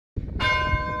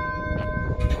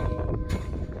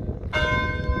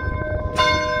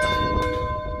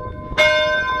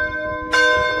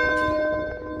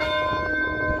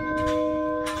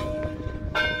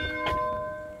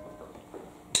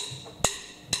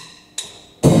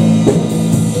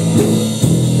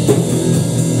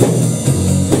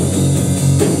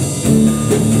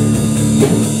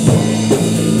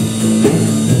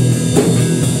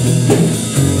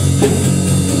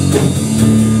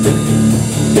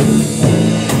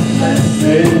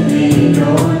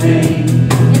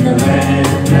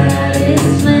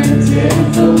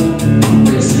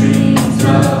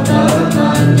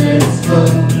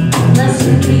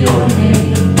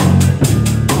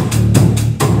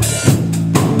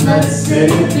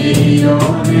Blessed be your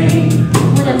name.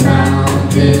 When I'm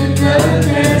found in the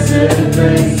desert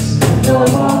place, though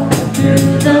I walk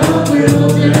through the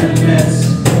wilderness,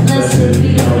 blessed be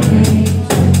your name.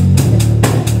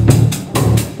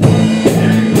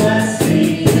 And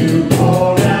blessing you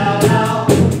pour out, I'll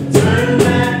turn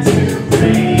back to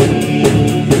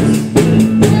praise.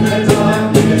 When the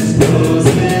darkness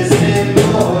closes in,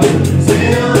 Lord,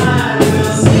 still I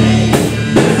will sing.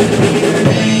 Blessed be the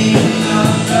name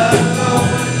of the Lord.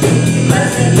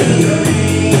 Blessed be your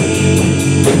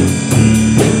name.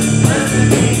 Blessed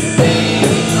be the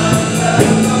name of the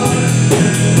Lord.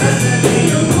 Blessed be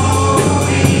your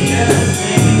glorious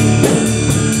name.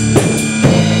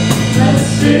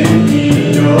 Blessed be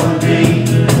your name.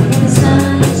 When the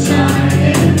sun is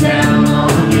shining down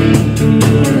on me,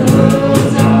 when the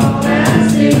world's all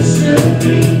as it should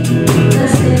be,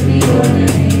 blessed be your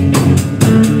name.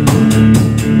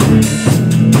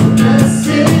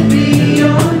 Blessed be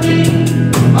your name.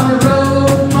 On the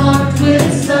road marked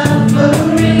with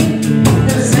suffering,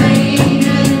 the pain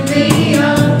and the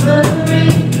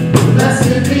offering,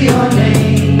 blessed be your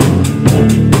name.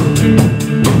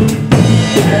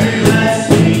 Every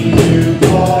blessing you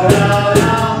pour out,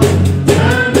 I'll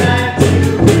turn back to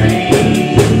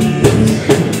praise.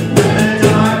 When the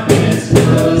darkness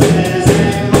closes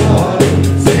in, Lord,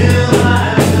 still I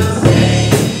will sing.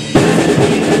 Blessed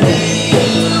be the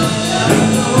name of the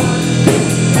Lord.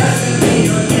 Blessed be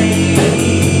your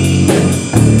name.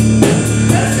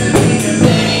 Blessed be the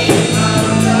name of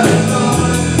the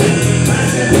Lord.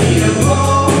 Blessed be your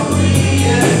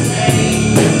glorious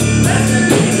name. Blessed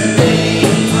be the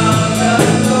name of the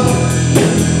Lord.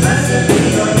 Blessed be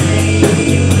your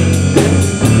name.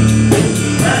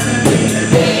 Blessed be the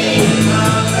name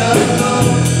of the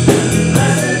Lord.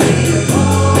 Blessed be your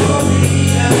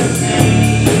glorious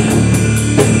name.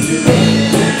 You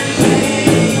hear and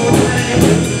take away.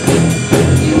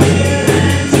 You hear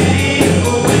and take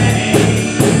away.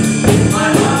 My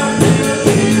heart will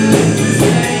choose to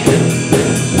say,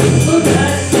 oh,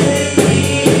 blessed be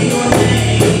your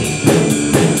name.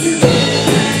 You hear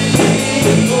and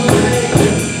take away.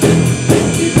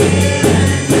 You hear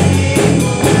and take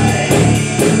away.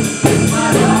 My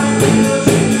heart will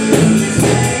choose to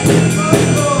say,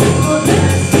 oh,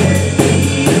 blessed be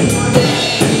your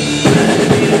name. Blessed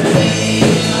be the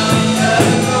name of the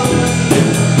Lord.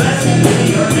 Blessed be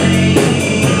your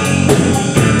name.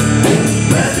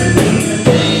 Blessed be the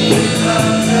name of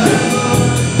the Lord.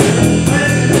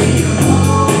 Blessed be your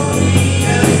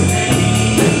glorious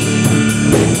name.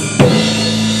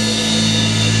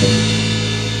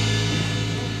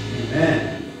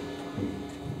 Amen.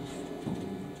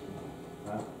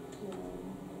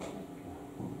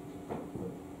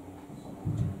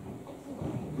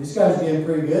 These guys are getting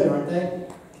pretty good, aren't they?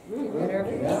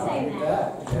 Whatever you Yeah, say look now.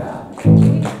 at that.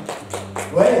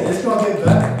 Yeah. Wait, this is gonna get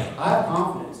better. I have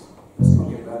confidence. This is gonna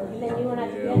get better. And then you won't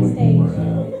have to be on stage.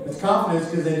 It's confidence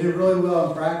because they did really well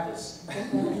in practice.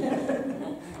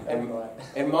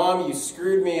 And Mom, you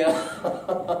screwed me up.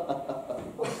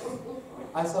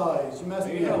 I saw it. She messed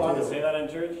Are you me not allowed up to too. say that in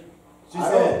church? She I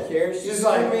said, don't care. She she's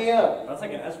screwed like, me up. That's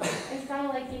like an S. It's kind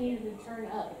of like you needed to turn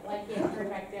up, like you turn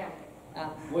back down.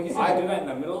 Well, he said do that in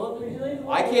the middle of usually.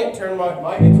 I can't turn my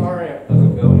guitar amp.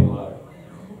 Doesn't go any louder.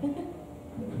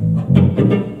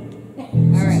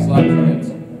 All right. Slap hands.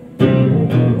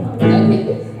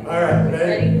 Okay. all right, ready?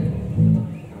 Ready?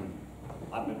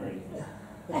 I've been ready.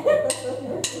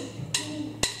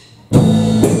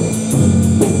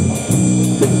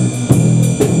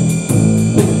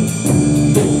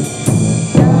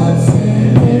 God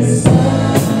sent His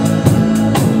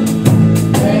Son.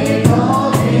 They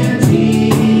called Him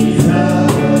Jesus.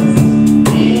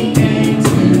 He came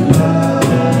to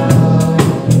love,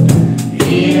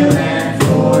 heal and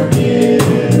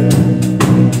forgive.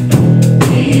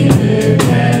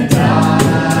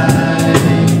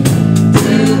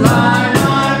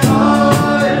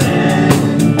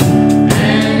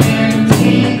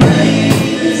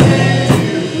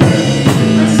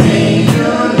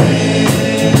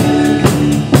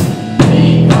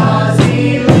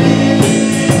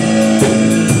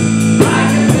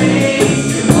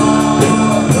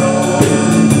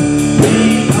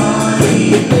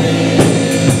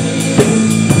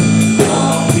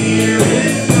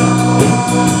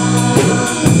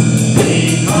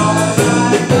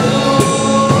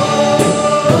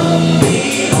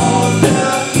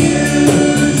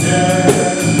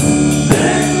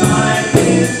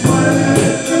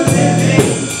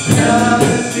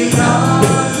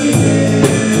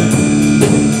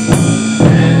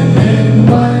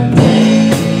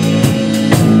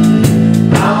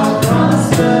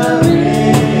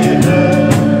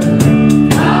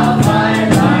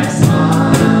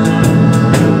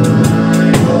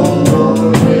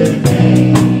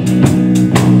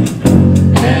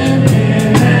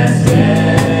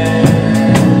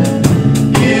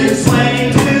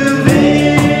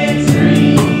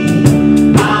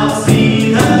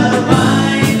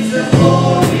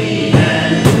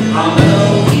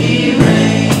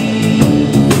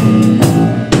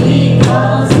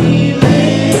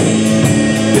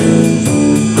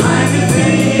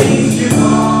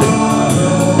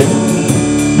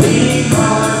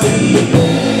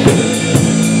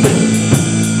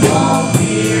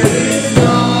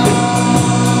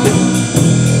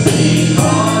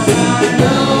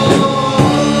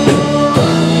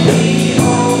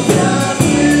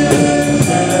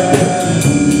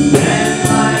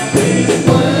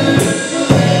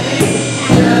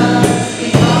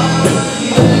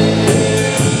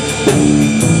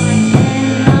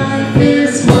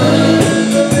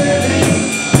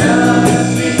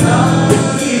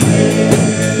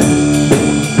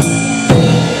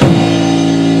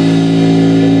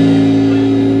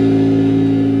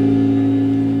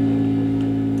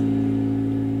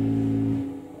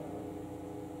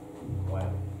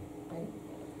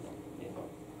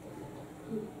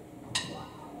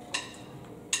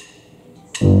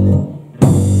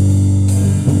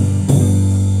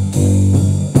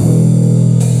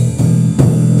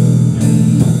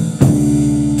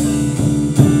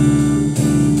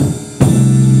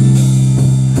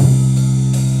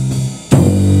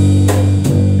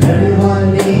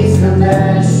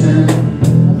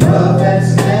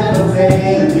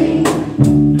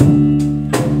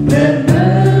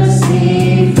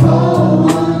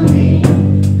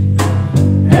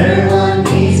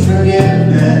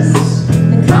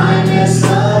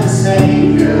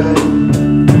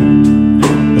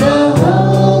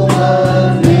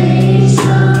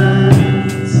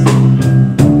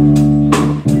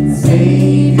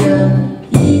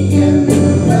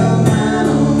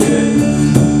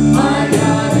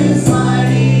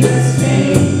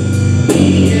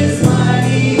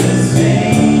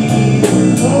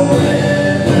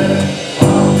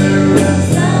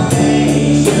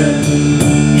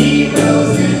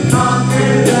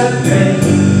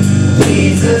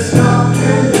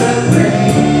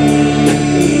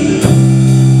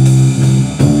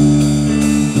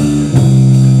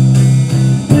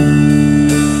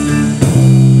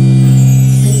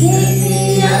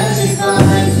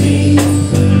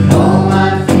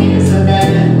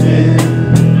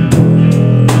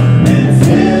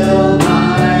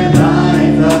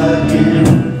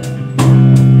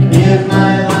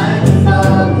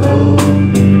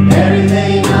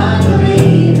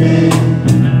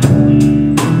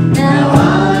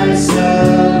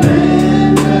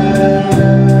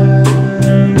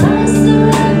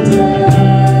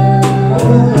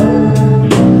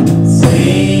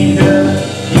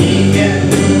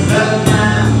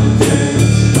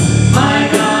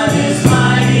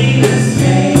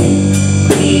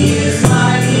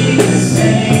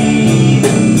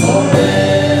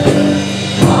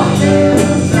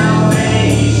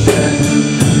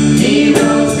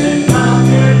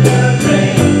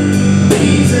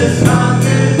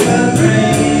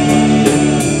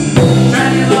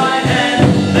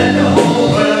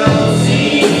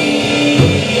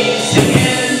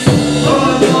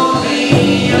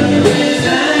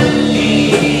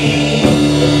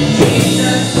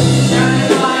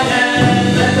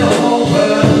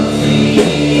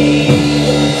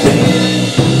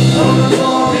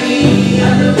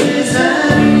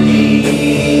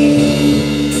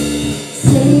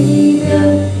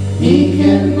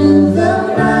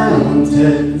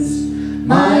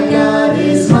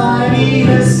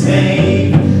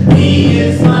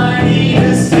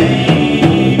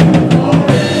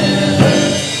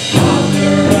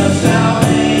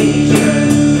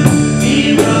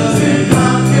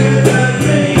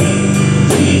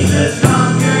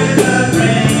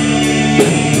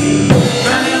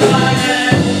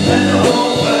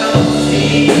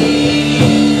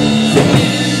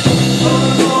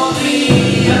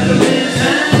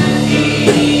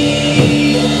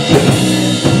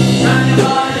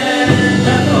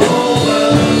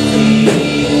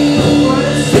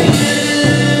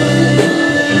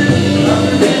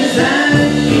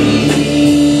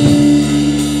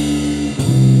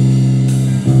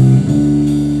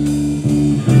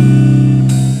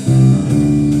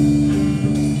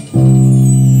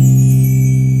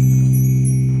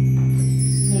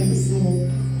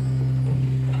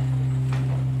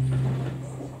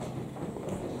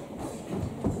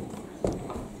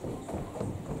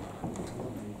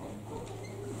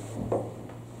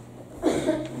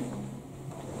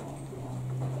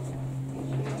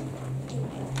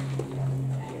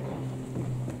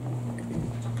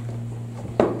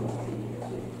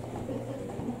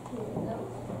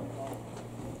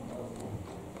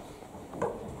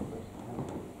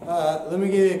 Let me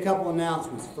give you a couple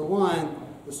announcements. For one,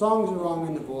 the songs are wrong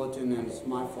in the bulletin, and it's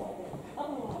my fault.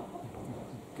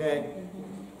 Okay?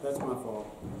 That's my fault.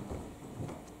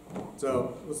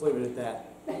 So, let's leave it at that.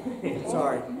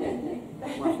 Sorry.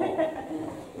 My fault.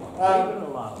 Leave it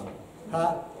alone.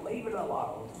 Huh? Leave it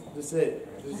alone. That's it.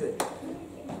 That's it.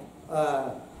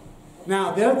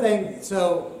 Now, the other thing,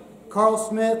 so Carl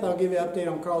Smith, I'll give you an update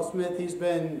on Carl Smith. He's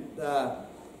been,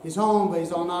 he's home, but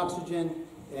he's on oxygen,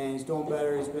 and he's doing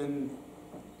better. He's been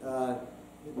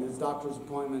getting his doctor's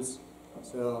appointments.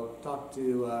 So, talked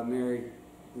to Mary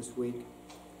this week.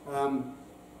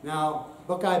 Now,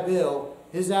 Buckeye Bill,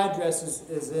 his address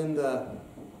is in the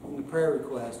prayer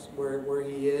request where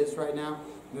he is right now.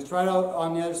 And it's right out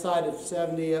on the other side of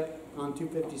 70 up on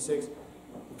 256.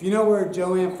 If you know where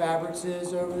Joanne Fabrics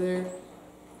is over there,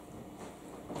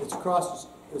 it's across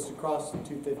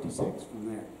 256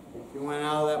 from there. If you went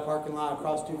out of that parking lot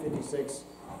across 256,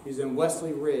 he's in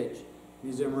Wesley Ridge.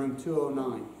 He's in room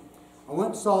 209. I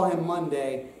went and saw him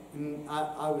Monday, and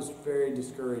I was very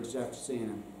discouraged after seeing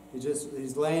him.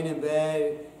 He's laying in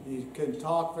bed. He couldn't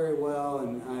talk very well,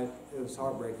 and it was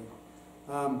heartbreaking.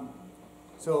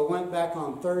 So I went back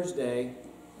on Thursday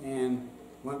and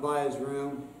went by his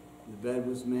room. The bed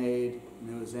was made,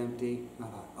 and it was empty. I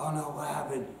thought, oh no, what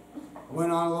happened?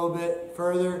 Went on a little bit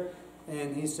further,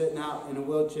 and he's sitting out in a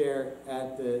wheelchair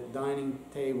at the dining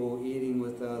table eating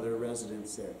with the other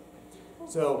residents there.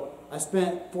 So I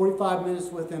spent 45 minutes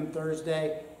with him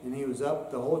Thursday, and he was up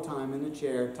the whole time in the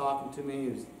chair talking to me. He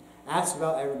was asked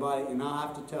about everybody, and I'll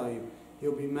have to tell you,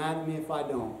 he'll be mad at me if I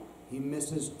don't. He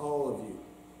misses all of you.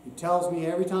 He tells me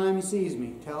every time he sees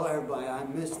me, tell everybody I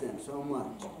miss them so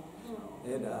much.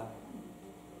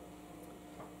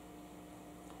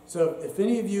 So if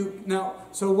any of you, now,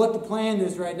 so what the plan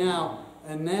is right now,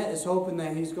 Annette is hoping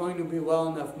that he's going to be well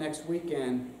enough next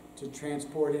weekend to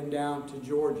transport him down to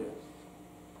Georgia.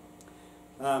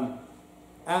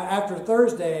 After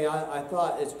Thursday, I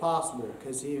thought it's possible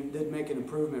because he did make an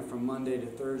improvement from Monday to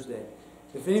Thursday.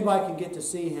 If anybody can get to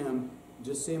see him,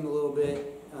 just see him a little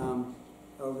bit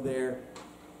over there,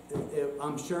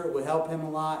 I'm sure it would help him a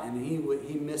lot, and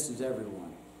he misses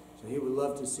everyone. So he would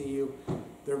love to see you.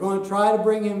 They're going to try to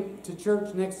bring him to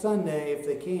church next Sunday if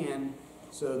they can.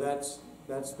 So that's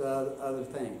the other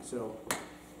thing. So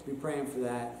be praying for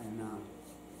that, and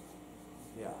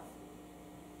yeah.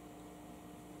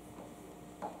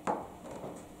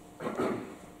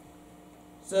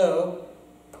 So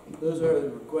those are the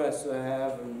requests I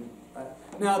have, and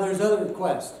now there's other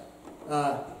requests.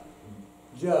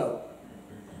 Joe.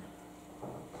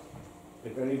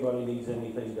 If anybody needs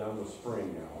anything done with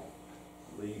spring now,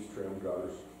 leaves, trim,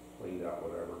 gutters, cleaned out,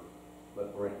 whatever,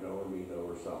 let Brent know or me know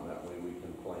or something. That way we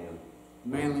can plan.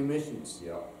 Manly Missions.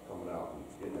 Yeah, coming out and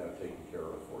getting that taken care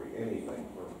of for you. Anything,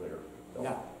 we're there.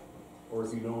 Yeah. Or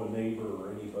if you know a neighbor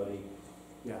or anybody.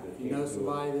 Yeah. If you know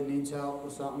somebody that needs help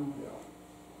with something, yeah,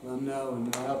 let them know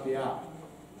and they'll help you out.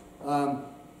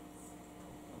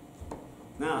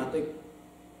 Now I think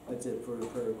that's it for the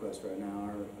prayer requests right now,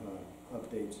 our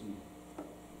updates.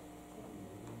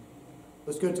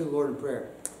 Let's go to the Lord in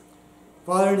prayer.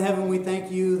 Father in heaven, we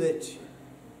thank you that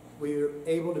we are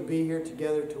able to be here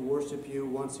together to worship you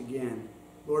once again.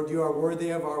 Lord, you are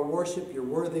worthy of our worship. You're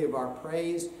worthy of our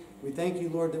praise. We thank you,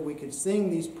 Lord, that we could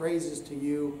sing these praises to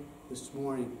you this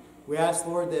morning. We ask,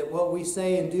 Lord, that what we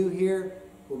say and do here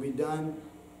will be done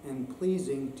and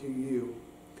pleasing to you.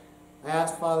 I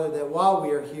ask, Father, that while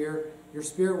we are here, your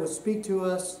Spirit will speak to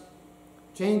us,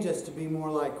 change us to be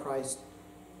more like Christ.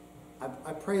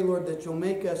 I pray, Lord, that you'll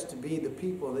make us to be the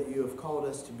people that you have called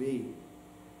us to be.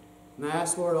 And I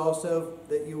ask, Lord, also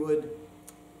that you would,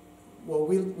 well,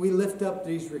 we lift up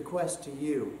these requests to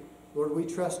you. Lord, we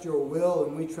trust your will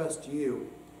and we trust you.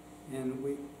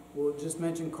 And we'll just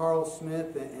mention Carl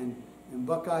Smith and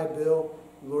Buckeye Bill.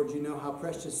 Lord, you know how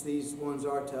precious these ones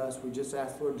are to us. We just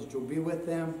ask, Lord, that you'll be with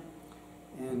them.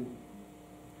 And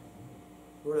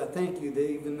Lord, I thank you that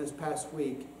even this past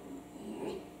week,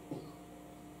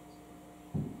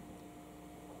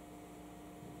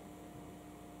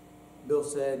 Bill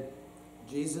said,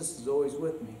 Jesus is always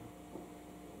with me.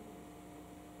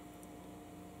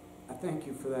 I thank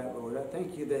you for that, Lord. I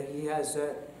thank you that he has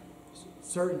that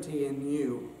certainty in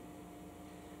you.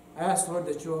 I ask, Lord,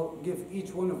 that you'll give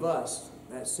each one of us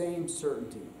that same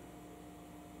certainty.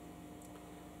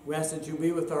 We ask that you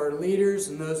be with our leaders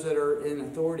and those that are in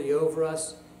authority over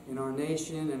us in our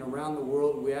nation and around the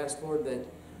world. We ask, Lord, that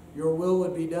your will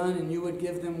would be done and you would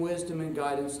give them wisdom and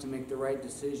guidance to make the right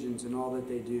decisions in all that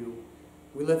they do.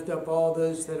 We lift up all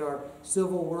those that are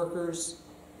civil workers,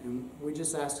 and we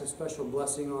just ask a special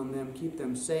blessing on them. Keep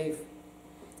them safe.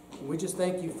 And we just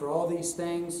thank you for all these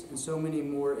things and so many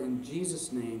more. In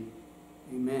Jesus' name,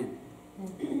 amen.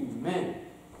 Amen.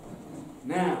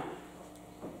 Now,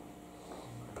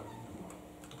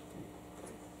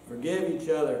 forgive each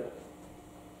other.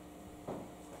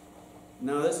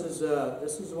 Now, this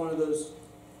is one of those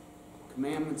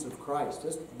commandments of Christ.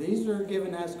 These are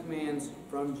given as commands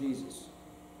from Jesus.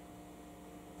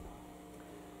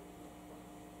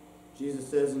 Jesus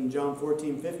says in John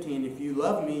 14:15, if you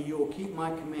love me, you will keep my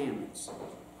commandments.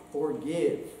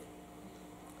 Forgive.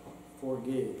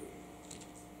 Forgive.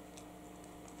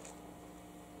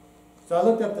 So I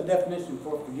looked up the definition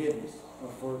for forgiveness,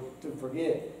 or to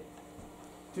forgive.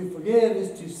 To forgive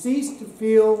is to cease to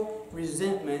feel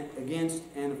resentment against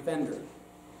an offender.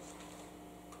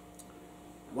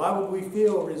 Why would we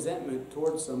feel resentment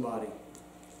towards somebody?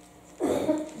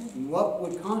 And what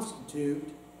would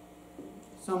constitute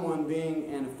someone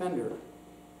being an offender?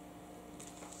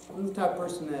 I'm the type of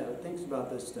person that thinks about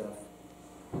this stuff.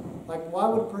 Like, why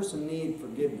would a person need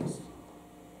forgiveness?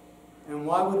 And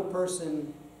why would a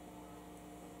person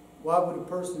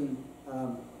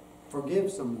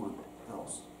forgive someone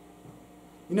else?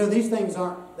 You know, these things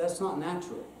that's not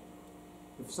natural.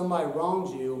 If somebody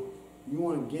wrongs you, you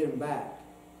want to get them back.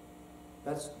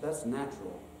 That's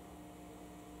natural.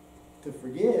 To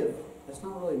forgive, that's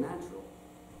not really natural.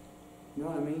 You know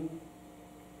what I mean?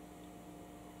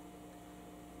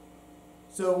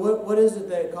 So what is it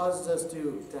that causes us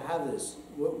to have this?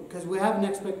 Because we have an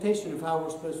expectation of how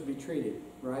we're supposed to be treated,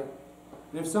 right?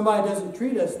 And if somebody doesn't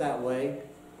treat us that way,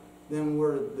 then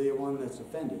we're the one that's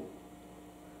offended.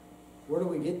 Where do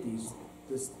we get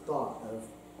this thought of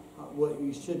what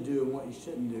you should do and what you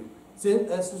shouldn't do? See,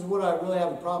 this is what I really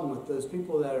have a problem with, those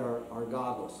people that are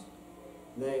godless.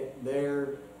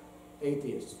 They're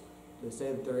atheists. They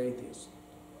say that they're atheists.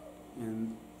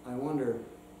 And I wonder,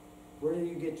 where do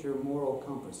you get your moral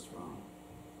compass from?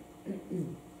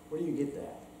 Where do you get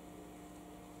that?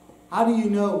 How do you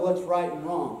know what's right and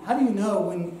wrong? How do you know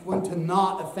when to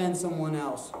not offend someone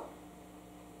else?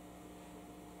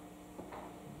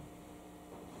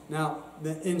 Now,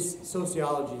 in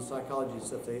sociology and psychology and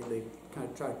stuff, they kind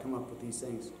of try to come up with these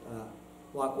things.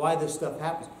 Why this stuff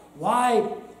happens. Why?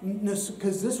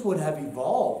 Because this would have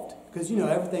evolved. Because, you know,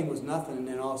 everything was nothing, and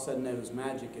then all of a sudden it was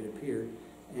magic. It appeared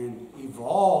and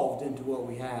evolved into what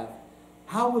we have.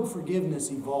 How would forgiveness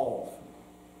evolve?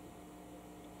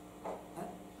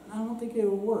 I don't think it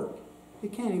would work.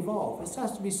 It can't evolve. This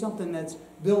has to be something that's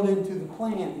built into the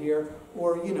plan here,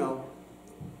 or, you know,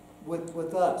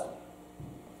 with us.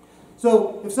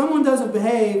 So if someone doesn't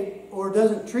behave or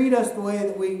doesn't treat us the way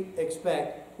that we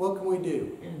expect, what can we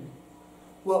do?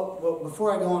 Well,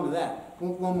 before I go on to that,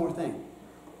 one more thing.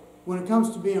 When it comes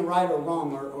to being right or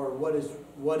wrong, or what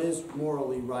is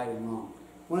morally right and wrong,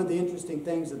 one of the interesting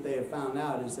things that they have found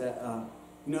out is that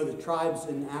you know, the tribes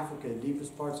in Africa, the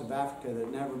deepest parts of Africa, that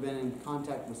have never been in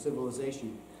contact with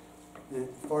civilization, and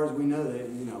as far as we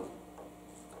know,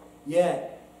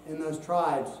 yet in those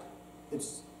tribes,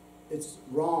 it's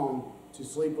wrong to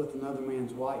sleep with another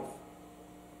man's wife.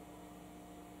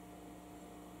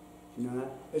 You know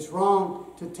that? It's wrong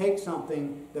to take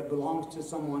something that belongs to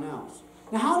someone else.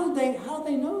 Now, how did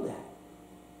they know that?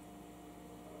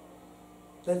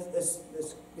 That's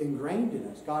ingrained in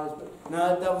us. God is.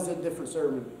 Now, that was a different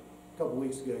sermon a couple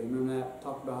weeks ago. You remember that?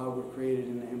 Talked about how we're created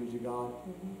in the image of God.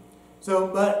 Mm-hmm. So,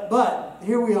 but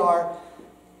here we are.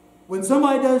 When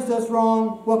somebody does us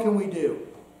wrong, what can we do?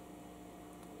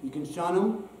 You can shun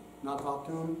them, not talk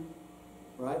to them,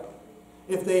 right?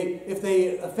 If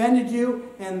they offended you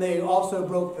and they also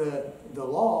broke the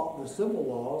law, the civil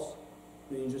laws,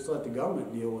 then you just let the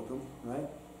government deal with them, right?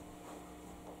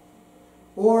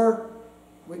 Or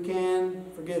we can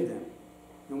forgive them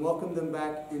and welcome them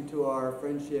back into our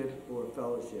friendship or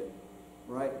fellowship,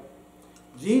 right?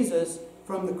 Jesus,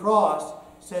 from the cross,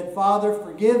 said, Father,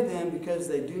 forgive them because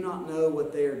they do not know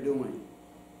what they are doing.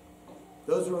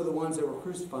 Those were the ones that were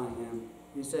crucifying him.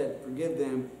 He said, forgive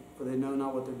them, for they know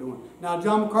not what they're doing. Now,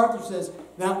 John MacArthur says,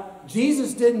 now,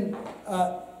 Jesus didn't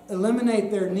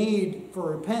eliminate their need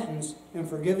for repentance and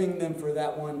forgiving them for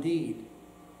that one deed.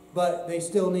 But they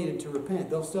still needed to repent.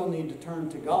 They'll still need to turn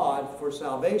to God for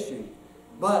salvation.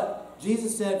 But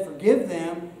Jesus said, forgive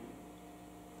them.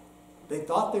 They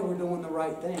thought they were doing the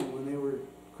right thing when they were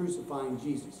crucifying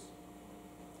Jesus.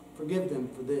 Forgive them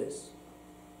for this.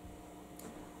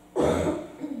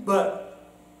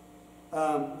 But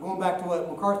going back to what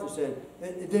MacArthur said,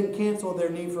 it didn't cancel their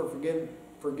need for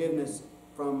forgiveness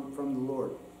from the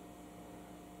Lord.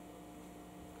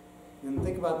 And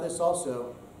think about this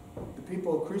also. The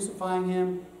people crucifying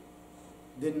him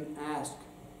didn't ask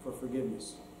for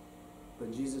forgiveness.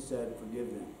 But Jesus said,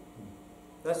 forgive them.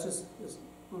 That's just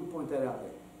I want to point that out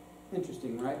there.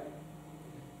 Interesting, right?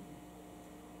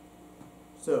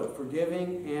 So,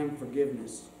 forgiving and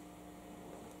forgiveness.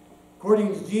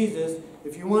 According to Jesus,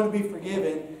 if you want to be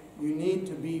forgiven, you need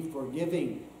to be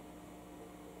forgiving.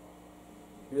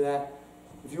 Hear that?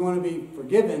 If you want to be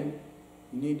forgiven,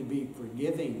 you need to be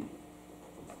forgiving.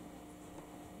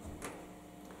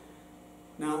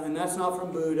 Now, and that's not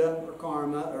from Buddha or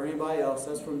Karma or anybody else.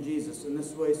 That's from Jesus. And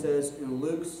this is what he says in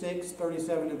Luke 6,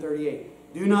 37 and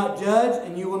 38. Do not judge,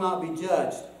 and you will not be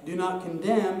judged. Do not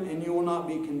condemn, and you will not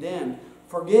be condemned.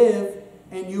 Forgive,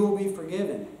 and you will be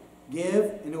forgiven. Give,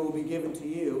 and it will be given to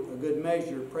you. A good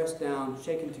measure, pressed down,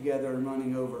 shaken together, and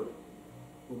running over,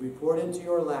 will be poured into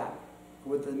your lap.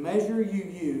 With the measure you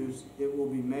use, it will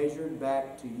be measured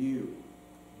back to you.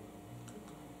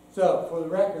 So, for the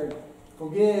record,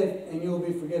 forgive and you will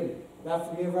be forgiven. That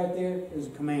forgive right there is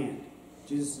a command.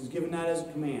 Jesus has given that as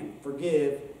a command.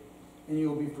 Forgive and you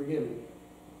will be forgiven.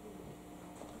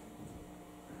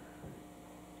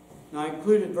 Now, I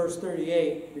included verse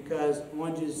 38 because I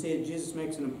wanted you to see it. Jesus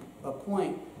makes a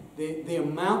point. The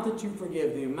amount that you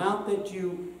forgive, the amount that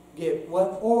you give,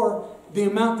 or the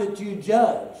amount that you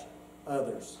judge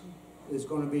others is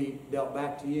going to be dealt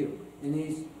back to you. And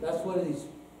that's what he's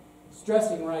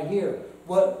stressing right here.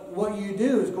 What you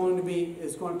do is going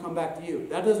to come back to you.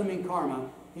 That doesn't mean karma.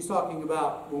 He's talking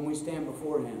about when we stand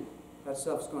before him. That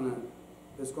stuff's going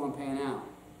to pan out.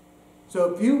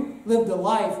 So if you lived a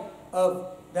life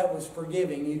that was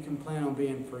forgiving, you can plan on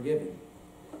being forgiven.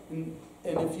 And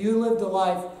if you lived a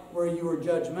life where you were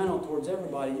judgmental towards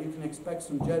everybody, you can expect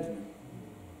some judgment.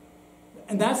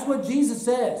 And that's what Jesus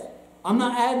says. I'm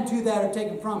not adding to that or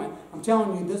taking from it. I'm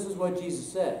telling you, this is what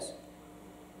Jesus says.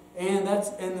 And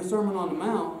that's in the Sermon on the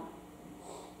Mount.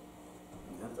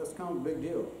 That's kind of a big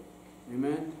deal.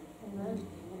 Amen? Amen.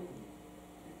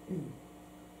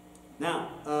 Now,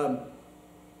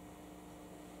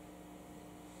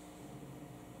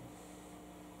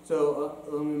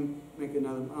 let me make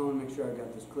another. I want to make sure I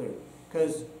got this clear.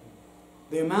 Because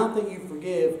the amount that you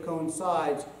forgive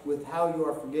coincides with how you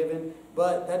are forgiven,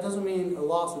 but that doesn't mean a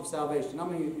loss of salvation. I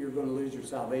mean you're going to lose your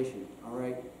salvation, all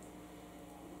right?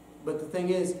 But the thing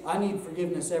is, I need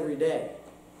forgiveness every day,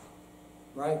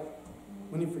 right?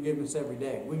 We need forgiveness every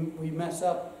day. We mess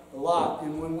up a lot,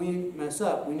 and when we mess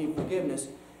up, we need forgiveness.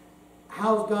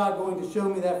 How's God going to show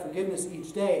me that forgiveness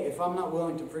each day if I'm not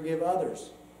willing to forgive others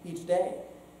each day?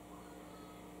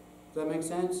 Does that make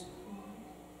sense?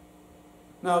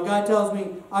 Now, a guy tells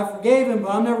me, I forgave him,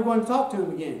 but I'm never going to talk to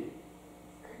him again.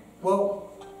 Well,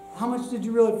 how much did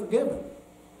you really forgive him?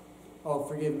 Oh,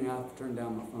 forgive me, I have to turn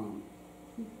down my phone.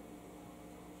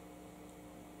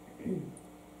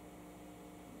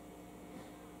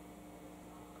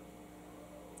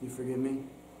 You forgive me?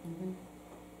 Mm-hmm.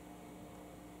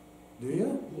 Do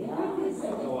you? Yeah.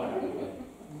 Don't laugh again.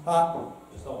 Huh?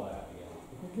 Just don't laugh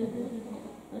again.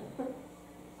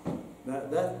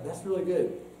 That's really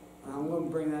good. I'm going to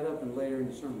bring that up later in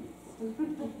the sermon.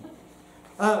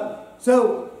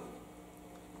 So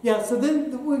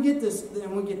then we get this,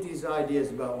 then we get these ideas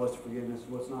about what's forgiveness,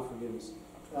 what's not forgiveness.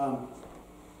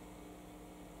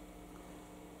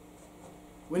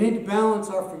 We need to balance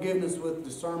our forgiveness with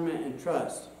discernment and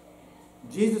trust.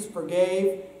 Jesus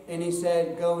forgave, and he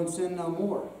said, go and sin no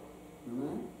more.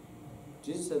 Amen?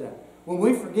 Jesus said that. When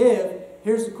we forgive,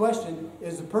 here's the question,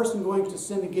 is the person going to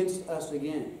sin against us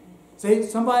again? Say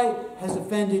somebody has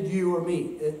offended you or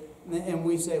me, and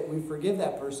we say we forgive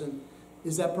that person.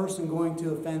 Is that person going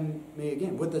to offend me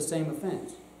again with the same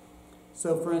offense?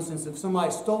 So, for instance, if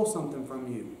somebody stole something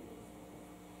from you,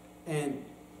 and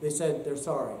they said they're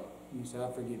sorry, and you say,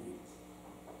 I forgive you.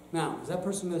 Now, is that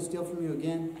person going to steal from you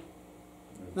again?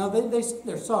 No,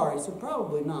 they're sorry, so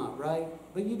probably not, right?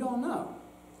 But you don't know.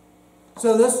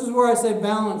 So this is where I say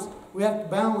balance. We have to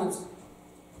balance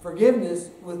forgiveness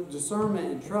with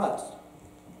discernment and trust.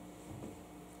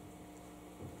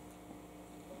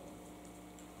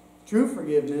 True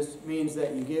forgiveness means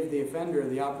that you give the offender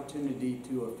the opportunity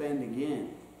to offend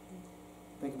again.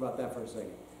 Think about that for a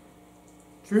second.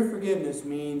 True forgiveness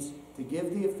means to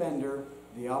give the offender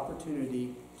the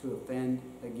opportunity to offend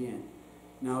again.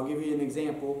 Now, I'll give you an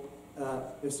example.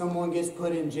 If someone gets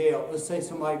put in jail, let's say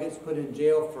somebody gets put in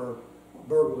jail for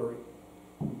burglary.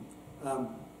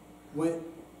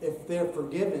 If they're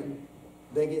forgiven,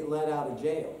 they get let out of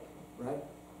jail, right?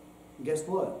 And guess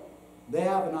what? They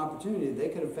have an opportunity. They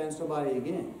could offend somebody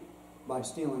again by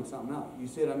stealing something else. You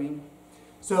see what I mean?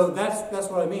 So that's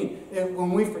what I mean.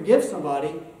 When we forgive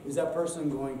somebody, is that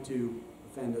person going to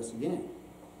offend us again?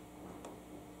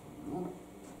 No.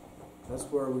 That's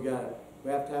where we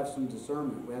have to have some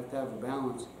discernment. We have to have a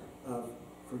balance of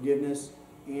forgiveness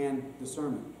and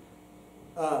discernment.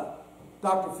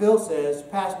 Dr. Phil says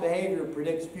past behavior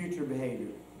predicts future behavior.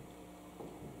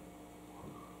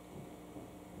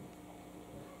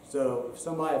 So if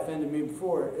somebody offended me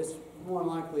before, it's more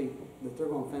likely that they're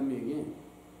going to offend me again.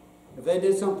 If they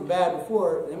did something bad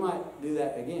before, they might do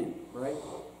that again, right?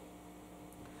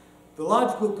 The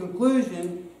logical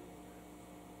conclusion,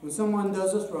 when someone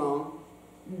does us wrong,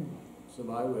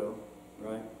 somebody will,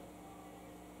 right?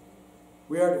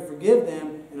 We are to forgive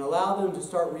them and allow them to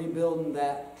start rebuilding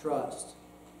that trust.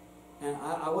 And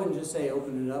I wouldn't just say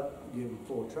open it up and give them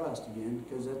full trust again,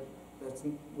 because that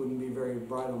wouldn't be very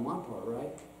bright on my part,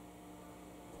 right?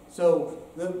 So,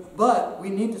 but we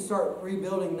need to start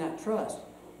rebuilding that trust.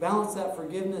 Balance that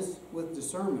forgiveness with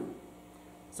discernment.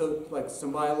 So, like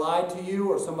somebody lied to you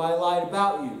or somebody lied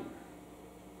about you.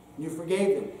 You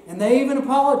forgave them. And they even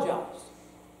apologized.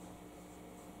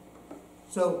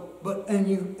 So, and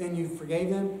you forgave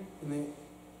them, and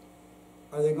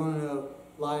are they going to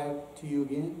lie to you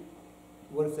again?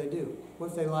 What if they do? What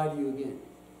if they lie to you again?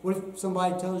 What if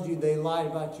somebody tells you they lied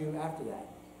about you after that?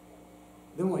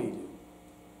 Then what do you do?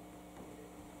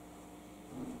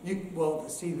 Well,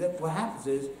 see, what happens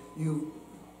is you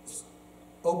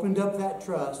opened up that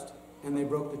trust and they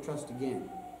broke the trust again.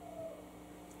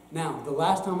 Now, the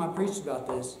last time I preached about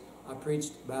this, I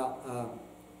preached about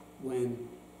when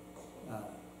I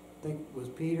think it was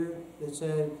Peter that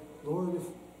said, Lord, if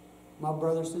my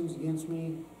brother sins against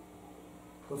me,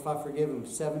 what if I forgive him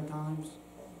 7 times?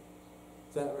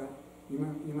 Is that right? You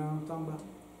remember what I'm talking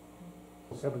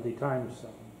about? 70 times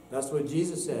 7. That's what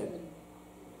Jesus said.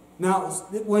 Now,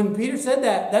 when Peter said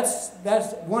that, that's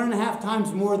 1.5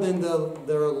 times more than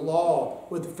their law,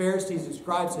 what the Pharisees and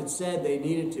scribes had said they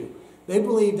needed to. They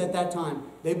believed at that time,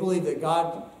 they believed that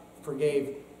God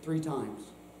forgave 3 times.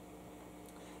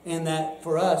 And that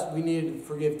for us, we needed to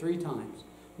forgive 3 times.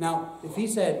 Now, if he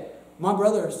said, my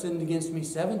brother sinned against me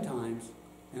 7 times,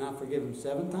 and I forgive him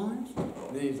 7 times,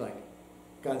 then he's like,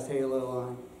 got his halo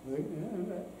on.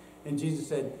 And Jesus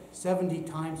said, 70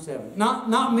 times 7.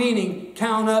 Not meaning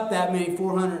count up that many,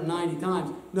 490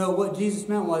 times. No, what Jesus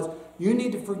meant was, you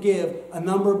need to forgive a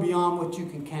number beyond what you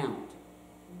can count.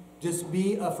 Just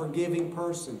be a forgiving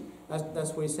person.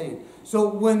 That's what he's saying. So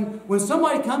when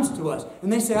somebody comes to us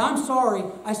and they say, I'm sorry,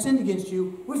 I sinned against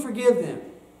you, we forgive them.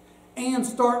 And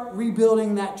start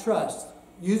rebuilding that trust.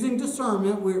 Using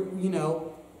discernment,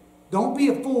 don't be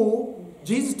a fool.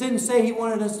 Jesus didn't say he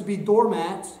wanted us to be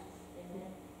doormats.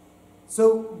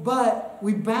 So, but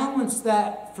we balance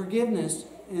that forgiveness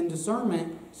and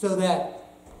discernment so that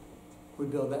we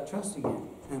build that trust again.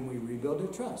 And we rebuild the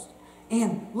trust.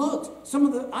 And look,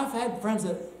 I've had friends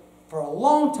that for a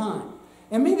long time,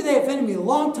 and maybe they offended me a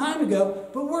long time ago,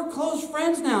 but we're close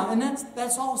friends now. And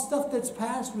that's all stuff that's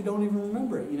past. We don't even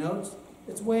remember it.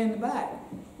 It's way in the back.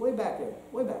 Way back there.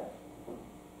 Way back.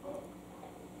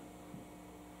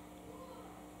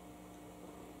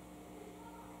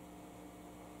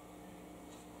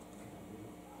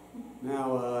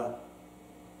 Now,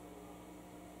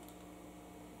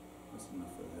 that's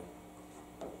enough of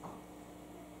that.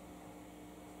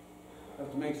 I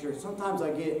have to make sure. Sometimes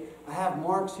I have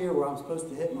marks here where I'm supposed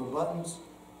to hit my buttons,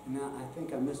 and I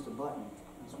think I missed a button.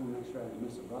 I just want to make sure I didn't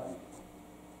miss a button.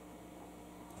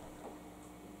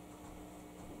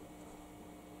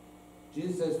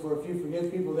 Jesus says, for if you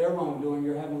forgive people their wrongdoing,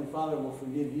 your heavenly Father will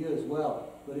forgive you as well.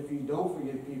 But if you don't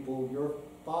forgive people, your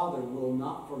Father will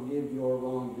not forgive your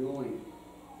wrongdoing.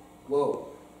 Whoa.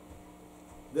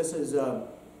 This is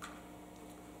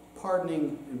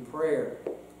pardoning in prayer.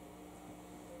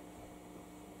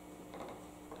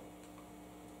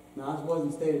 Now, this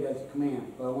wasn't stated as a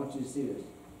command, but I want you to see this.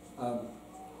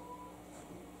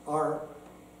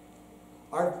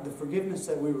 The forgiveness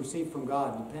that we receive from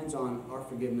God depends on our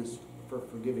forgiveness for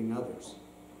forgiving others.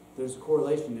 There's a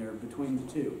correlation there between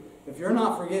the two. If you're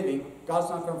not forgiving, God's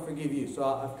not going to forgive you. So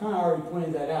I've kind of already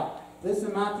pointed that out. This is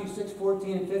Matthew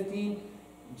 6:14 and 15.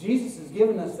 Jesus has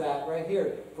given us that right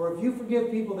here. For if you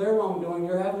forgive people their wrongdoing,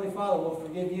 your heavenly Father will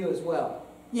forgive you as well.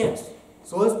 Yes.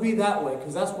 So let's be that way,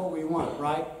 because that's what we want,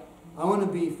 right? I want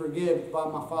to be forgiven by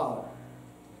my Father.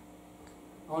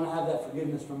 I want to have that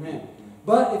forgiveness from Him.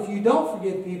 But if you don't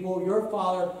forgive people, your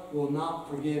Father will not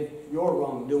forgive your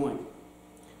wrongdoing.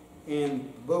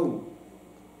 And boom.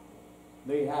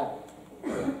 There you have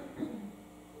it.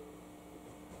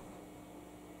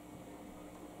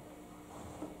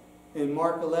 In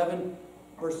Mark 11,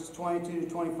 verses 22 to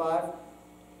 25,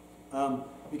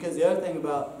 because the other thing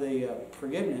about the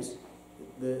forgiveness,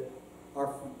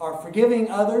 our forgiving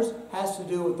others has to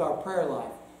do with our prayer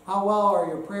life. How well are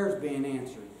your prayers being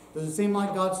answered? Does it seem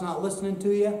like God's not listening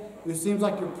to you? If it seems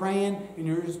like you're praying and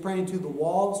you're just praying to the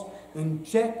walls, then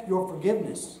check your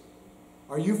forgiveness.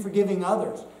 Are you forgiving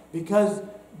others? Because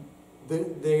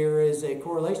there is a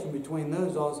correlation between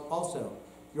those also.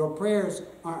 Your prayers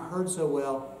aren't heard so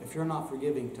well if you're not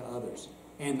forgiving to others.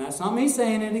 And that's not me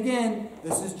saying it again.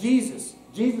 This is Jesus.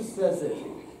 Jesus says it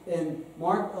in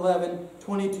Mark 11,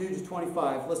 22 to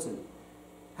 25. Listen.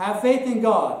 Have faith in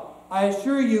God. I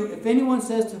assure you, if anyone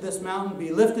says to this mountain,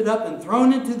 be lifted up and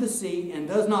thrown into the sea, and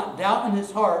does not doubt in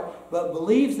his heart, but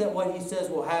believes that what he says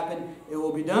will happen, it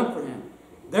will be done for him.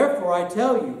 Therefore, I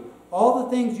tell you, all the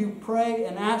things you pray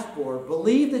and ask for,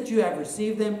 believe that you have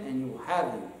received them, and you will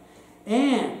have them.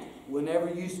 And whenever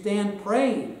you stand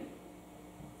praying,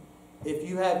 if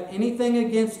you have anything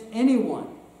against anyone,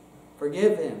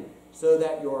 forgive him, so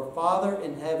that your Father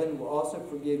in heaven will also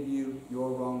forgive you your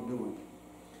wrongdoing.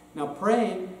 Now,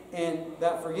 praying and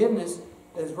that forgiveness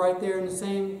is right there in the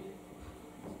same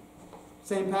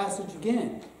passage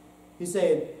again. He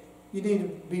said, you need to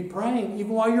be praying.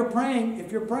 Even while you're praying,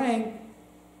 if you're praying,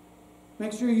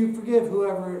 make sure you forgive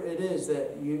whoever it is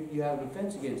that you have an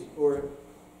offense against or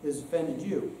has offended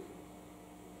you.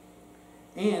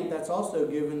 And that's also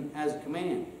given as a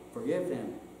command. Forgive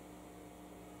him.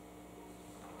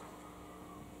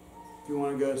 If you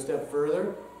want to go a step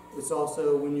further, it's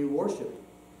also when you worship.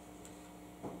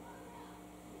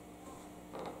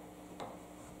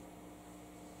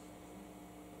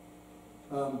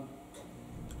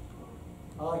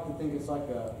 I like to think it's like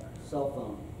a cell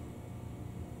phone.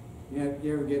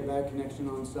 You ever get bad connection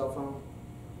on a cell phone?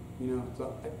 You know,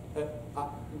 so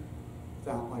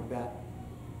sound like that.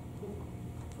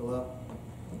 Hello?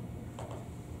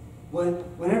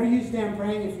 Whenever you stand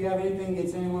praying, if you have anything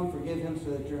against anyone, forgive him,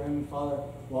 so that your Heavenly Father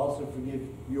will also forgive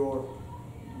your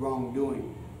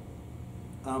wrongdoing.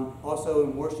 Also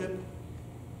in worship,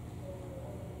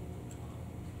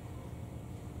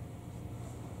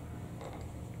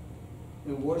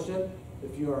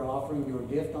 if you are offering your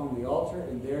gift on the altar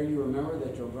and there you remember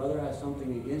that your brother has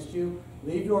something against you,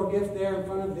 leave your gift there in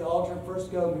front of the altar.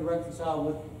 First go and be reconciled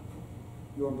with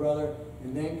your brother,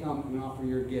 and then come and offer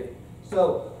your gift.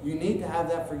 So you need to have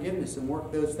that forgiveness and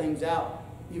work those things out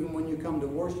even when you come to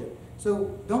worship.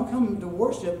 So don't come to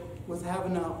worship with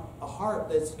having a heart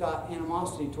that's got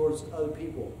animosity towards other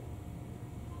people.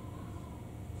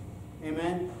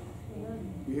 Amen?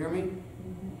 You hear me?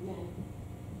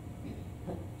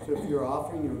 So if you're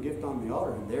offering your gift on the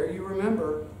altar, and there you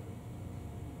remember,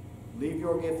 leave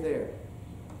your gift there.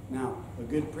 Now, a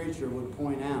good preacher would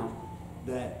point out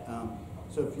that,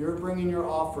 so if you're bringing your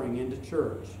offering into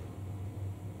church,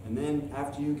 and then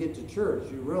after you get to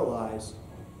church, you realize,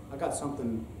 I got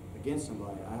something against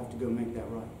somebody, I have to go make that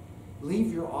right.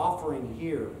 Leave your offering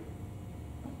here.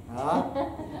 I'm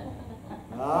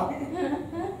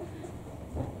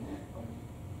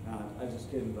just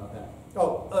kidding about that.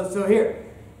 So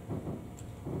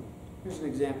here's an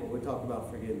example. We talked about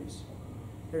forgiveness.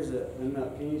 Here's a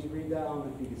note. Can you read that? I don't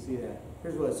know if you can see that.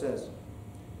 Here's what it says.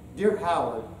 Dear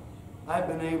Howard, I've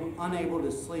been unable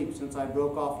to sleep since I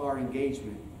broke off our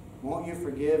engagement. Won't you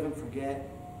forgive and forget?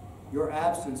 Your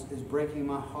absence is breaking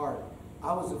my heart.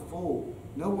 I was a fool.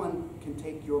 No one can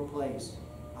take your place.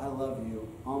 I love you.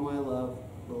 All my love,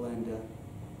 Belinda.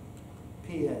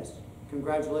 P.S.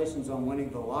 Congratulations on winning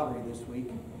the lottery this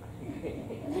week.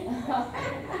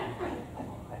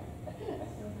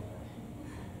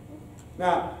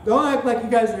 Now, don't act like you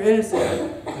guys are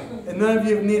innocent and none of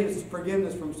you have needed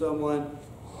forgiveness from someone.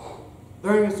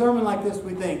 During a sermon like this,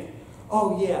 we think,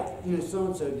 oh yeah,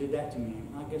 so-and-so did that to me.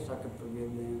 I guess I could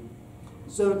forgive them.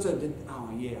 So-and-so did, oh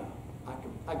yeah,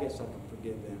 I guess I could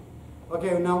forgive them.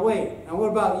 Okay, now wait. Now what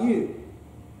about you?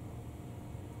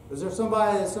 Is there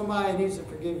somebody needs to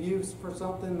forgive you for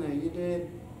something that you did?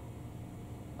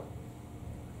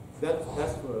 That's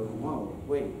what, whoa,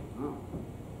 wait. Oh,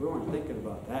 we weren't thinking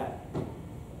about that.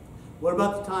 What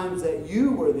about the times that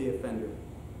you were the offender?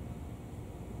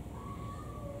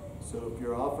 So if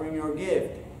you're offering your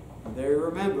gift, there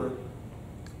remember,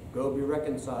 go be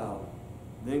reconciled.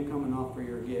 Then come and offer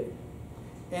your gift.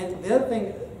 And the other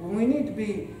thing, we need to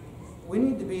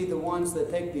be the ones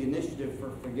that take the initiative for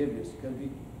forgiveness,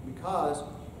 because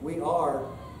we are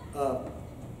a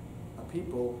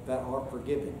people that are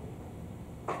forgiven.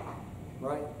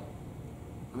 Right?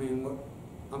 I mean,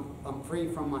 I'm free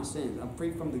from my sins. I'm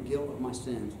free from the guilt of my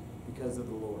sins because of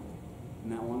the Lord.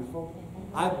 Isn't that wonderful?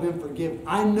 I've been forgiven.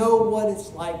 I know what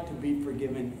it's like to be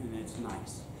forgiven, and it's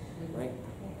nice. Right?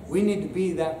 We need to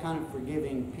be that kind of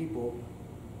forgiving people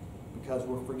because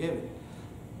we're forgiven.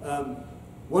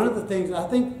 One of the things, I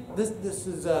think this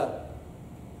is, I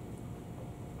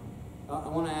I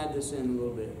want to add this in a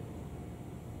little bit.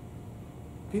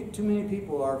 Too many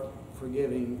people are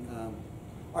forgiving.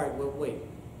 All right, well, wait.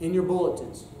 In your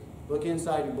bulletins, look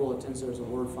inside your bulletins. There's a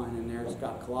word find in there. It's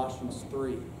got Colossians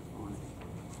 3 on it.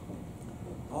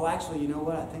 Oh, actually, you know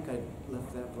what? I think I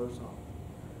left that verse off.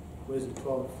 What is it,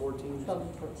 12 to 14? 12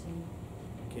 and 14.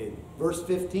 Okay, verse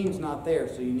 15 is not there,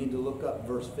 so you need to look up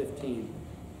verse 15.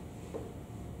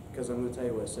 Because I'm going to tell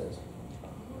you what it says.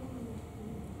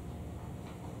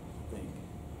 I think.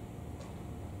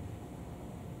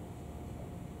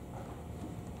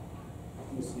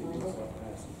 Let me see if it's that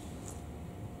passage.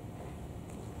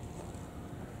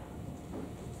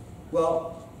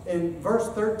 Well, in verse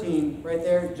 13, right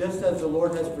there, just as the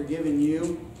Lord has forgiven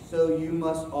you, so you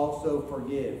must also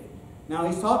forgive. Now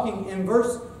he's talking in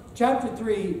chapter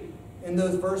 3, in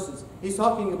those verses, he's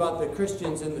talking about the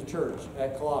Christians in the church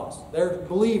at Colossus. They're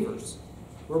believers.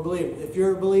 We're believers. If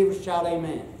you're a believer, shout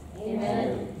amen.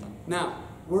 Amen. Now,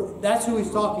 that's who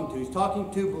he's talking to. He's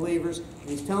talking to believers, and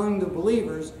he's telling the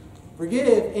believers,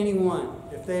 forgive anyone.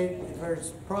 If there's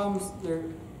problems,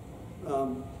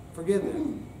 forgive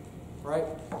them. Right?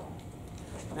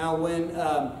 Now, when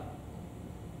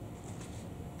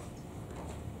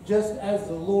just as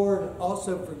the Lord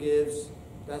also forgives,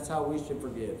 that's how we should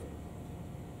forgive.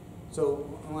 So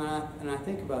when I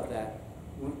think about that,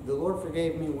 the Lord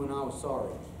forgave me when I was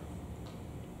sorry.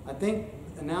 I think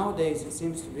nowadays it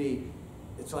seems to be,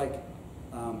 it's like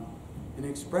an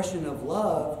expression of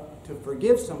love to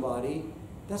forgive somebody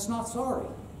that's not sorry.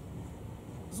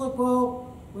 It's like,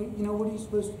 well, you know, what are you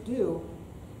supposed to do?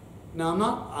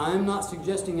 Now, I'm not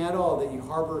suggesting at all that you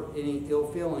harbor any ill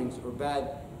feelings or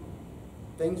bad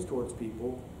things towards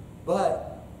people,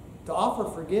 but to offer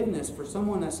forgiveness for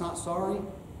someone that's not sorry,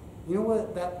 you know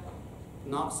what that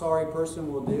not sorry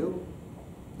person will do?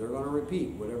 They're going to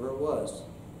repeat whatever it was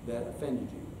that offended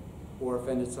you or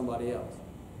offended somebody else.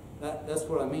 That's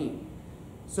what I mean.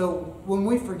 So when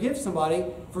we forgive somebody,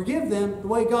 forgive them the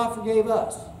way God forgave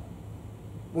us.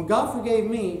 When God forgave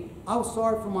me, I was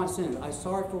sorry for my sins. I was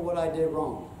sorry for what I did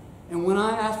wrong. And when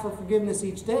I ask for forgiveness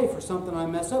each day for something I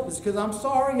mess up, it's because I'm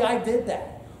sorry I did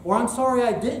that. Or I'm sorry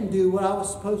I didn't do what I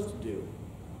was supposed to do.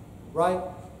 Right?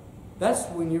 That's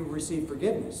when you receive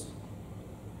forgiveness.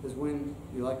 Is when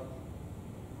you're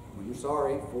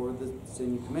sorry for the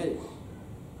sin you committed.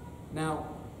 Now,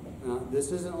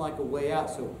 this isn't like a way out,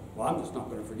 so, well, I'm just not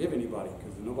going to forgive anybody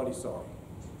because nobody's sorry.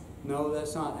 No,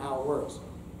 that's not how it works.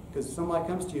 Because if somebody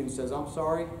comes to you and says, I'm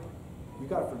sorry, you've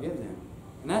got to forgive them.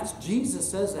 And that's, Jesus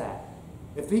says that.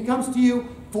 If he comes to you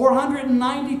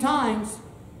 490 times,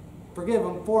 forgive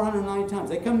them 490 times.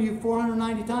 They come to you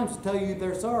 490 times to tell you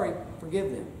they're sorry,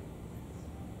 forgive them.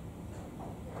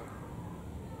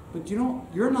 But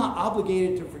you're not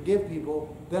obligated to forgive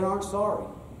people that aren't sorry.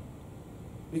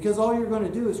 Because all you're going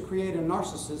to do is create a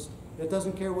narcissist that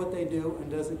doesn't care what they do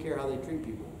and doesn't care how they treat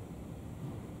people.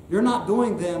 You're not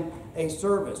doing them a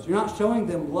service. You're not showing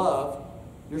them love.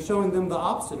 You're showing them the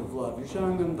opposite of love. You're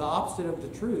showing them the opposite of the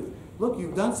truth. Look,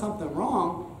 you've done something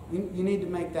wrong. You need to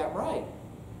make that right.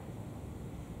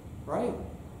 Right?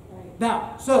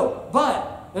 Now,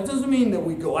 but that doesn't mean that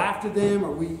we go after them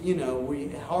or we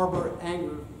harbor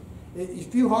anger.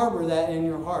 If you harbor that in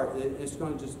your heart, it's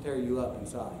going to just tear you up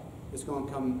inside. It's going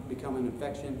to become an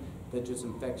infection that just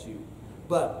infects you.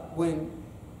 But when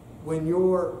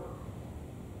you're,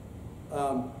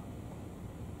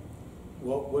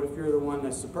 what if you're the one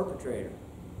that's the perpetrator?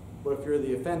 What if you're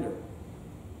the offender?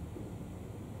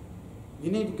 You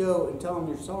need to go and tell them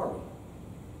you're sorry.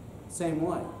 Same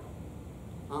way.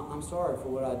 I'm sorry for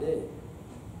what I did.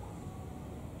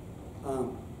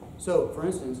 So, for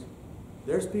instance,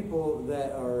 there's people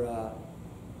that are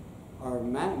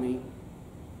mad at me,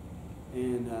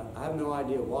 and I have no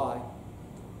idea why.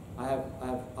 I have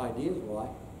ideas why.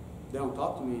 They don't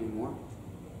talk to me anymore.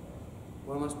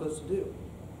 What am I supposed to do?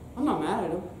 I'm not mad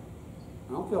at them.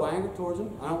 I don't feel anger towards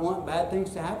them. I don't want bad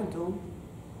things to happen to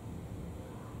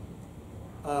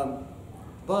them.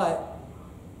 But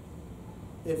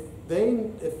if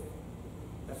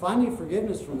I need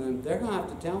forgiveness from them, they're going to have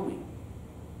to tell me.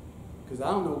 Because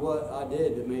I don't know what I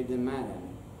did that made them mad at me.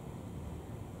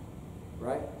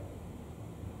 Right?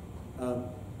 I'm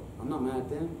not mad at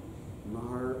them. I'm not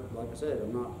like I said,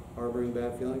 I'm not harboring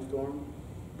bad feelings toward them.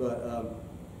 But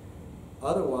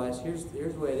otherwise, here's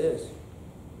the way it is.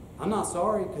 I'm not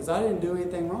sorry because I didn't do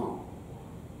anything wrong.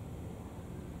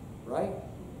 Right?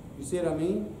 You see what I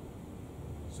mean?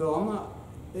 So I'm not...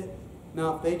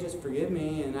 Now, if they just forgive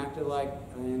me and acted like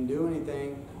I didn't do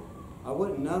anything, I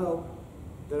wouldn't know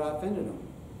that I offended them.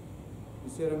 You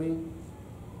see what I mean?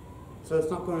 So it's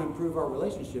not going to improve our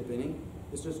relationship any.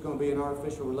 It's just going to be an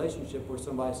artificial relationship where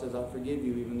somebody says, I forgive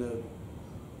you, even though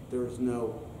there's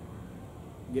no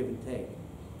give and take.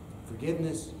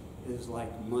 Forgiveness is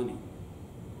like money.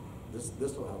 This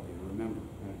will help you remember,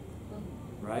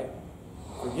 right?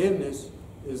 Forgiveness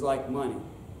is like money.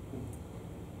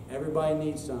 Everybody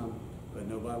needs some, but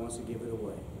nobody wants to give it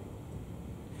away.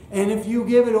 And if you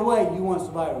give it away, you want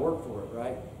somebody to work for it,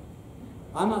 right?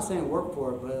 I'm not saying work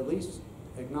for it, but at least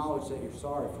acknowledge that you're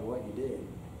sorry for what you did.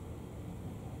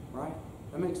 Right?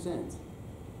 That makes sense.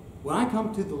 When I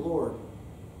come to the Lord,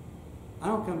 I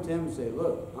don't come to Him and say,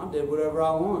 look, I did whatever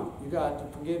I want. You got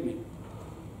to forgive me.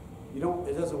 It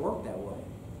doesn't work that way.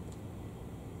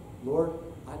 Lord,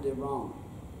 I did wrong.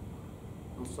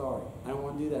 I'm sorry. I don't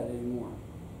want to do that anymore.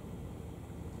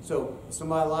 So if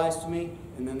somebody lies to me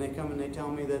and then they come and they tell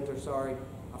me that they're sorry,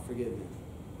 I forgive them.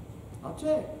 I'll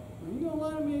check. Are you going to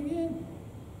lie to me again?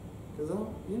 Because,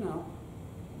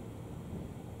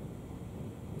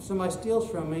 if somebody steals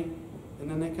from me and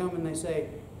then they come and they say,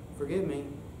 forgive me,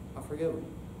 I forgive them.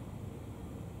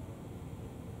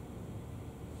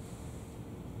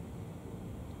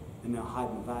 And they'll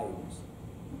hide my valuables.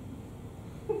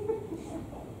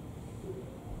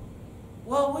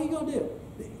 Well, what are you going to do?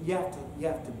 You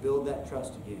have to build that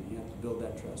trust again. You have to build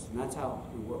that trust. And that's how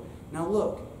we work. Now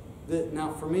look,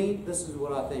 now for me, this is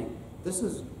what I think. This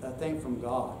is a thing from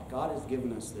God. God has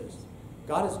given us this.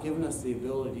 God has given us the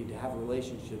ability to have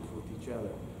relationships with each other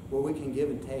where we can give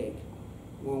and take.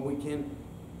 When we can,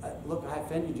 look, I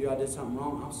offended you, I did something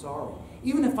wrong, I'm sorry.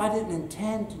 Even if I didn't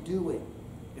intend to do it.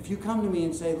 If you come to me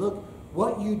and say, look,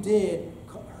 what you did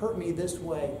hurt me this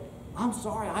way, I'm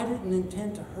sorry, I didn't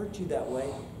intend to hurt you that way,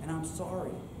 and I'm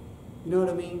sorry. You know what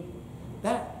I mean?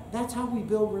 That's how we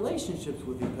build relationships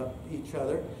with each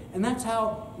other, and that's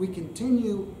how we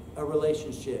continue a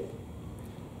relationship.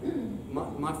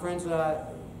 My friends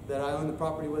that I own the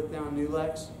property with down in New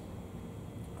Lex,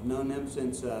 I've known them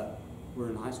since we're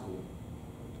in high school,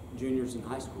 juniors in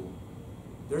high school.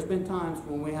 There's been times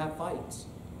when we have fights.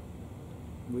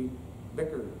 We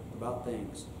bicker about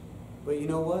things. But you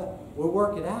know what? We'll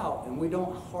work it out, and we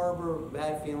don't harbor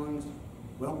bad feelings.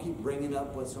 We don't keep bringing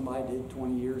up what somebody did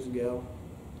 20 years ago.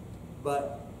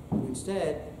 But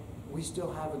instead, we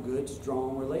still have a good,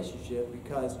 strong relationship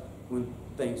because when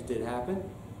things did happen,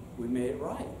 we made it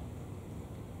right.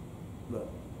 Look,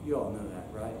 you all know that,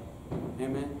 right?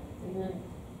 Amen? Amen.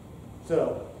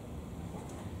 So,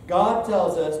 God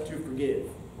tells us to forgive.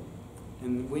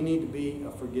 And we need to be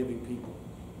a forgiving people.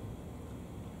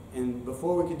 And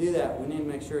before we can do that, we need to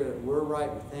make sure that we're right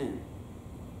with Him.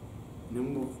 And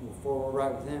then before we're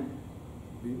right with Him,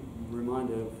 be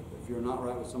reminded of if you're not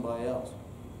right with somebody else.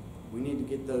 We need to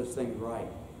get those things right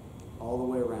all the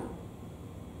way around.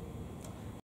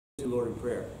 Lord, in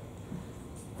prayer.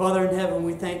 Father in heaven,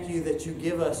 we thank you that you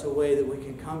give us a way that we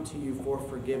can come to you for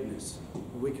forgiveness.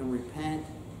 We can repent,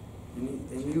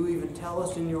 and you even tell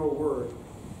us in your word,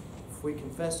 if we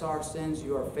confess our sins,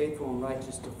 you are faithful and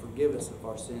righteous to forgive us of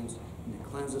our sins and to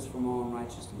cleanse us from all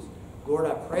unrighteousness. Lord,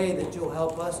 I pray that you'll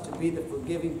help us to be the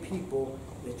forgiving people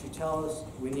that you tell us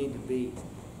we need to be.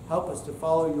 Help us to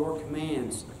follow your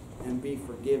commands and be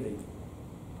forgiving.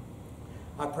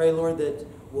 I pray, Lord, that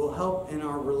we'll help in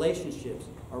our relationships.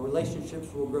 Our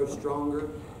relationships will grow stronger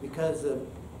because of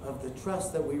the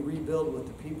trust that we rebuild with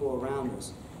the people around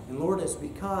us. And Lord, it's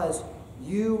because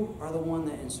you are the one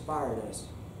that inspired us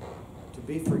to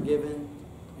be forgiven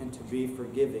and to be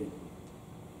forgiving.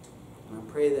 And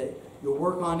I pray that you'll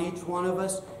work on each one of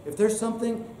us. If there's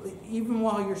something, even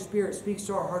while your Spirit speaks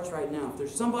to our hearts right now, if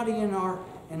there's somebody in our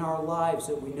lives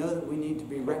that we know that we need to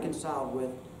be reconciled with,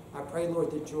 I pray,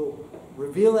 Lord, that you'll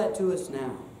reveal that to us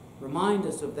now. Remind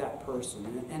us of that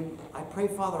person. And I pray,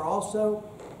 Father, also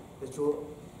that you'll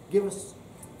give us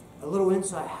a little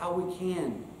insight how we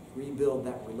can rebuild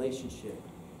that relationship.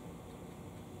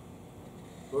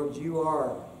 Lord, you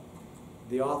are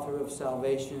the author of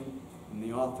salvation and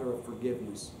the author of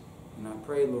forgiveness. And I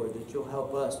pray, Lord, that you'll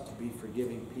help us to be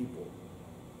forgiving people.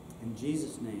 In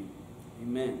Jesus' name,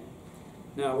 amen.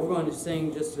 Now, we're going to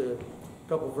sing just a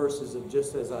couple verses of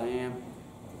Just As I Am.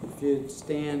 If you'd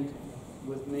stand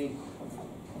with me.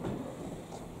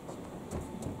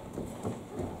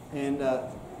 And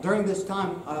during this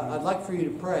time, I'd like for you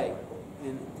to pray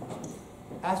and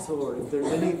ask the Lord if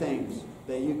there's anything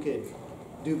that you could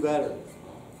do better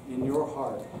in your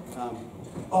heart.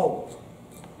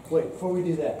 Wait, before we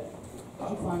do that, did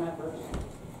you find that verse?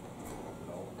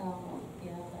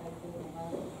 Yeah,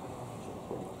 I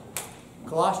do.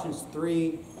 Colossians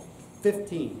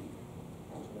 3:15.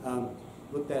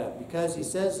 Look that up. Because he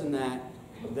says in that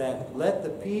let the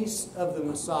peace of the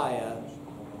Messiah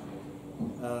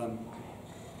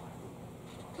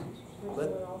Which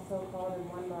is also called in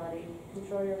one body.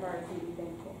 Control your hearts and be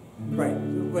thankful. Right.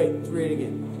 Wait, read it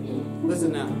again.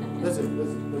 Listen now. Listen.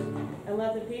 And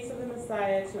let the peace of the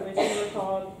Messiah, to which you were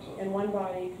called in one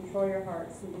body, control your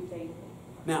hearts and be thankful.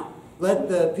 Now, let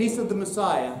the peace of the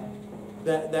Messiah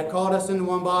that called us into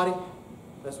one body,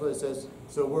 that's what it says.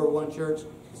 So we're one church.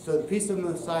 So the peace of the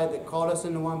Messiah that called us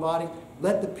into one body,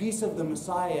 let the peace of the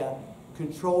Messiah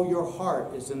control your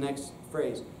heart is the next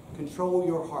phrase. Control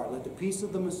your heart. Let the peace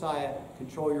of the Messiah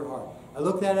control your heart. I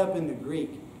looked that up in the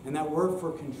Greek, and that word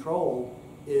for control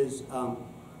is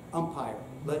umpire.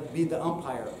 Let be the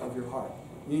umpire of your heart.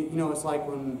 You know, it's like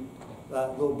when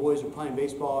little boys are playing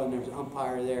baseball and there's an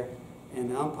umpire there, and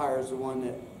the umpire is the one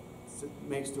that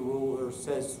makes the rule or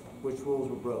says which rules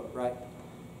were broke, right?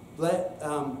 Let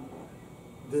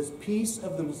this peace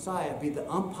of the Messiah be the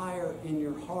umpire in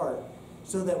your heart,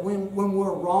 so that when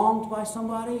we're wronged by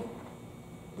somebody,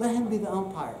 let him be the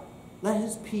umpire. Let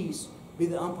his peace be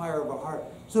the umpire of our heart.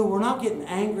 So we're not getting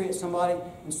angry at somebody.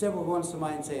 Instead, we're going to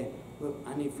somebody and saying, look,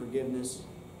 I need forgiveness.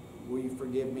 Will you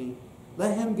forgive me?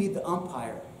 Let him be the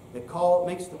umpire that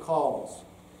makes the calls,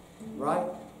 right?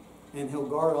 And he'll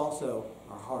guard also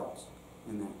our hearts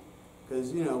in that.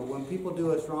 Because, you know, when people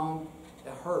do us wrong,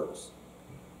 it hurts,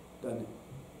 doesn't it?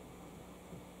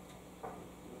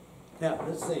 Now,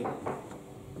 let's see.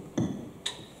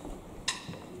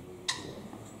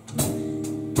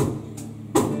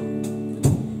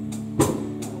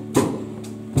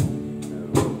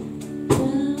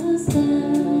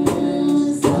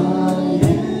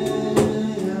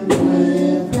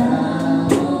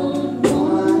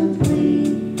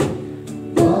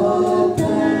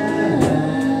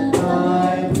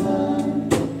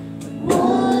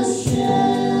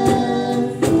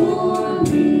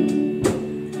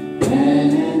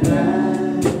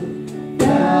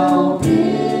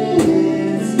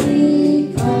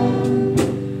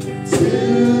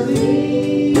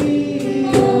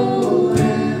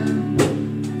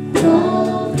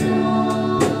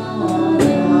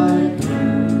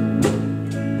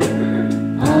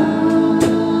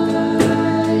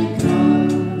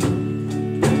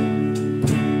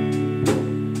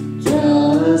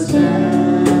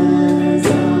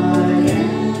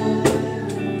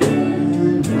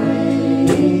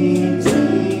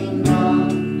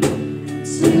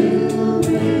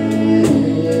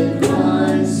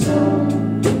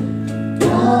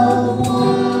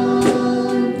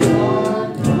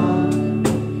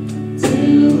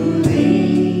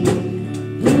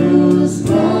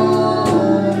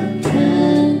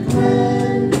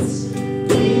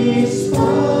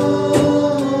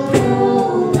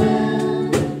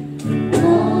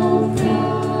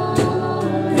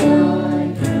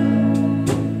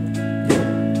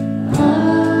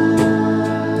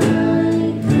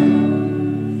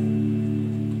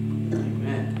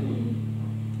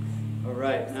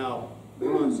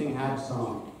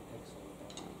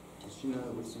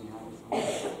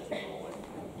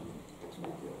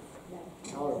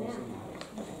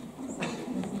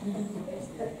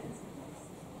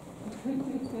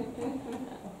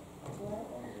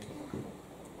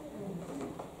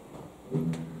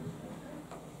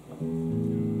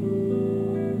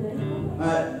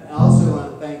 I also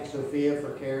want to thank Sophia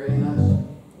for carrying us.